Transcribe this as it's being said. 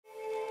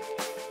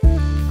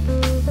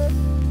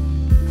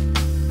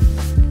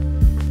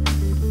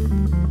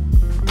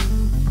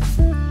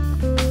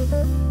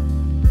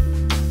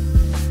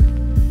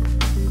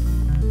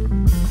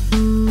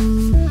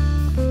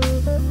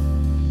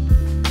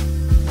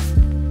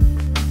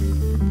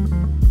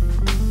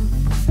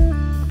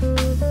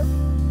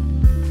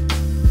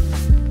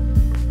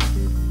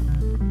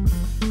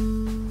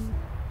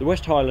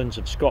West Highlands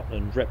of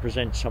Scotland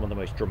represent some of the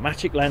most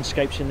dramatic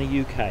landscapes in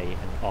the UK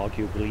and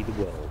arguably the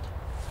world.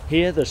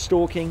 Here the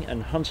stalking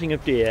and hunting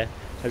of deer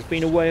has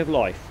been a way of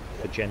life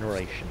for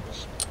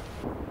generations.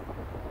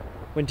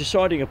 When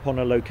deciding upon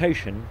a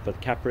location for the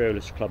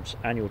Capriolas Club's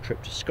annual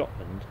trip to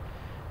Scotland,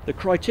 the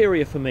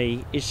criteria for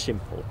me is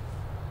simple.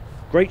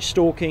 Great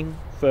stalking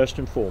first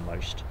and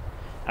foremost,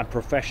 and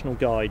professional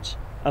guides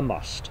a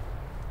must.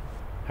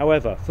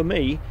 However, for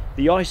me,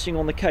 the icing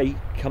on the cake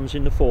comes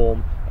in the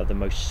form of the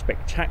most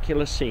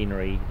spectacular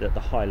scenery that the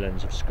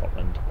Highlands of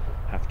Scotland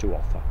have to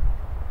offer.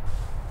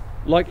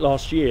 Like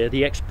last year,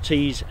 the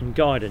expertise and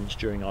guidance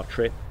during our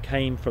trip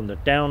came from the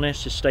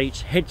Downess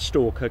Estate's head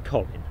stalker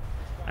Colin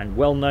and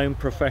well-known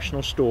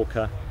professional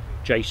stalker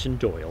Jason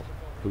Doyle,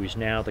 who is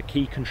now the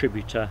key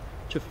contributor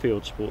to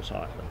Field Sports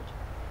Ireland.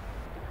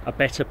 A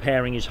better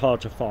pairing is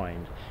hard to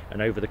find,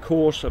 and over the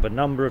course of a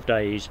number of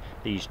days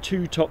these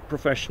two top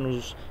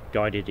professionals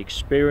guided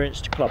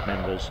experienced club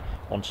members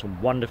on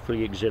some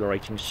wonderfully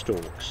exhilarating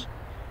stalks,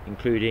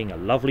 including a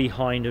lovely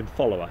hind and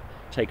follower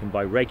taken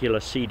by regular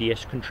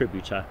CDS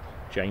contributor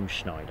James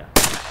Schneider.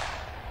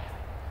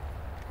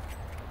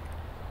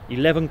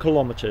 11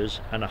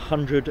 kilometres and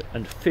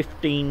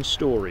 115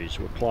 stories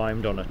were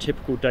climbed on a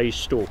typical day's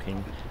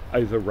stalking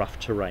over rough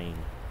terrain,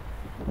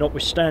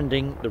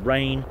 notwithstanding the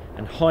rain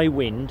and high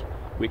wind,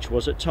 which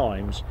was at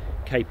times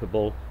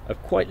capable of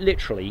quite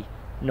literally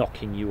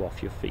knocking you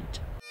off your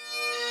feet.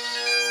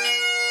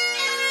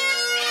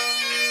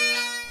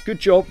 Good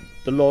job,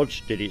 the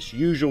lodge did its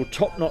usual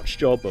top-notch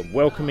job of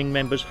welcoming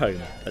members home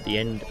at the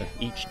end of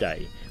each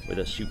day with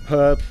a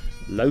superb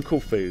local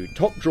food,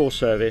 top drawer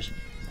service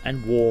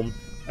and warm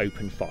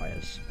open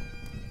fires.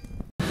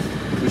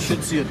 We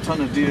should see a ton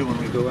of deer when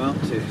we go out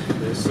to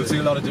this. We'll see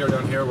a lot of deer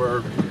down here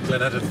where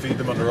Glenetted feed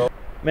them on their own.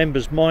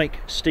 Members Mike,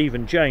 Steve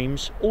and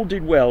James all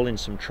did well in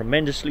some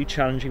tremendously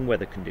challenging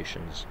weather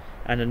conditions,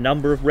 and a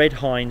number of red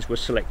hinds were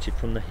selected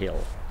from the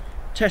hill,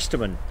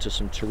 testament to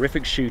some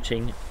terrific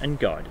shooting and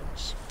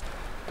guidance.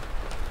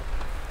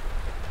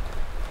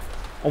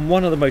 On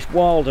one of the most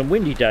wild and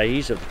windy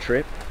days of the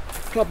trip,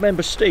 club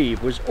member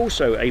Steve was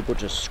also able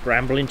to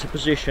scramble into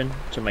position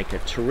to make a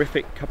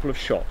terrific couple of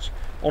shots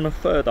on a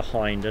further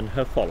hind and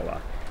her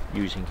follower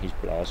using his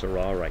Blaser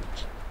R8.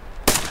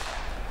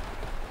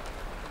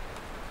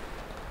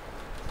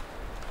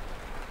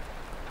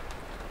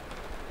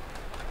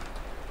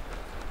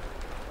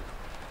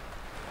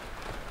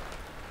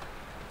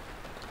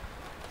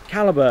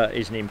 Calibre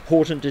is an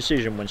important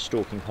decision when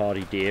stalking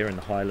hardy deer in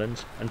the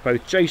Highlands, and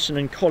both Jason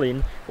and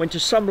Colin went to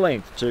some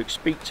length to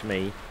speak to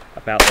me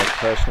about their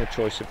personal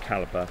choice of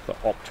calibre for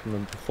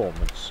optimum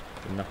performance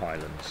in the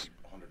Highlands.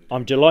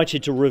 I'm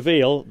delighted to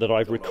reveal that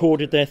I've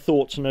recorded their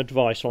thoughts and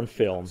advice on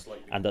film,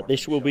 and that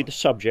this will be the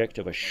subject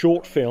of a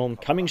short film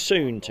coming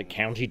soon to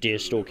county deer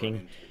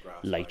stalking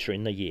later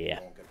in the year.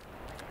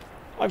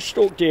 I've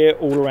stalked deer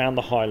all around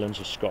the Highlands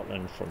of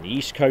Scotland from the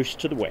east coast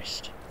to the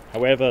west.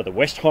 However, the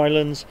West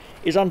Highlands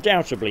is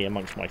undoubtedly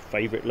amongst my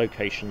favourite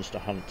locations to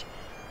hunt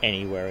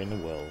anywhere in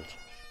the world.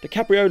 The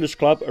Capriolas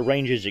Club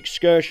arranges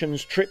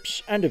excursions,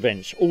 trips and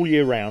events all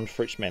year round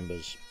for its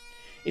members.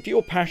 If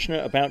you're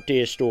passionate about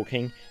deer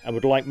stalking and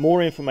would like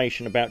more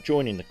information about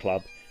joining the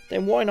club,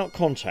 then why not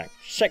contact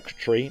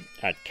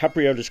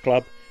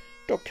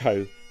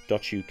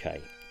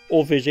secretary@capriolasclub.co.uk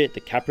or visit the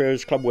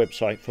Capriolas Club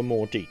website for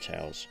more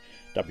details,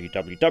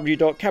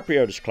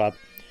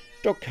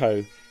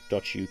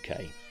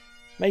 www.capriolasclub.co.uk.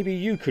 Maybe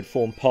you could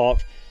form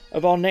part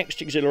of our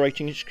next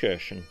exhilarating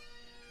excursion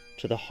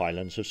to the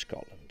Highlands of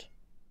Scotland.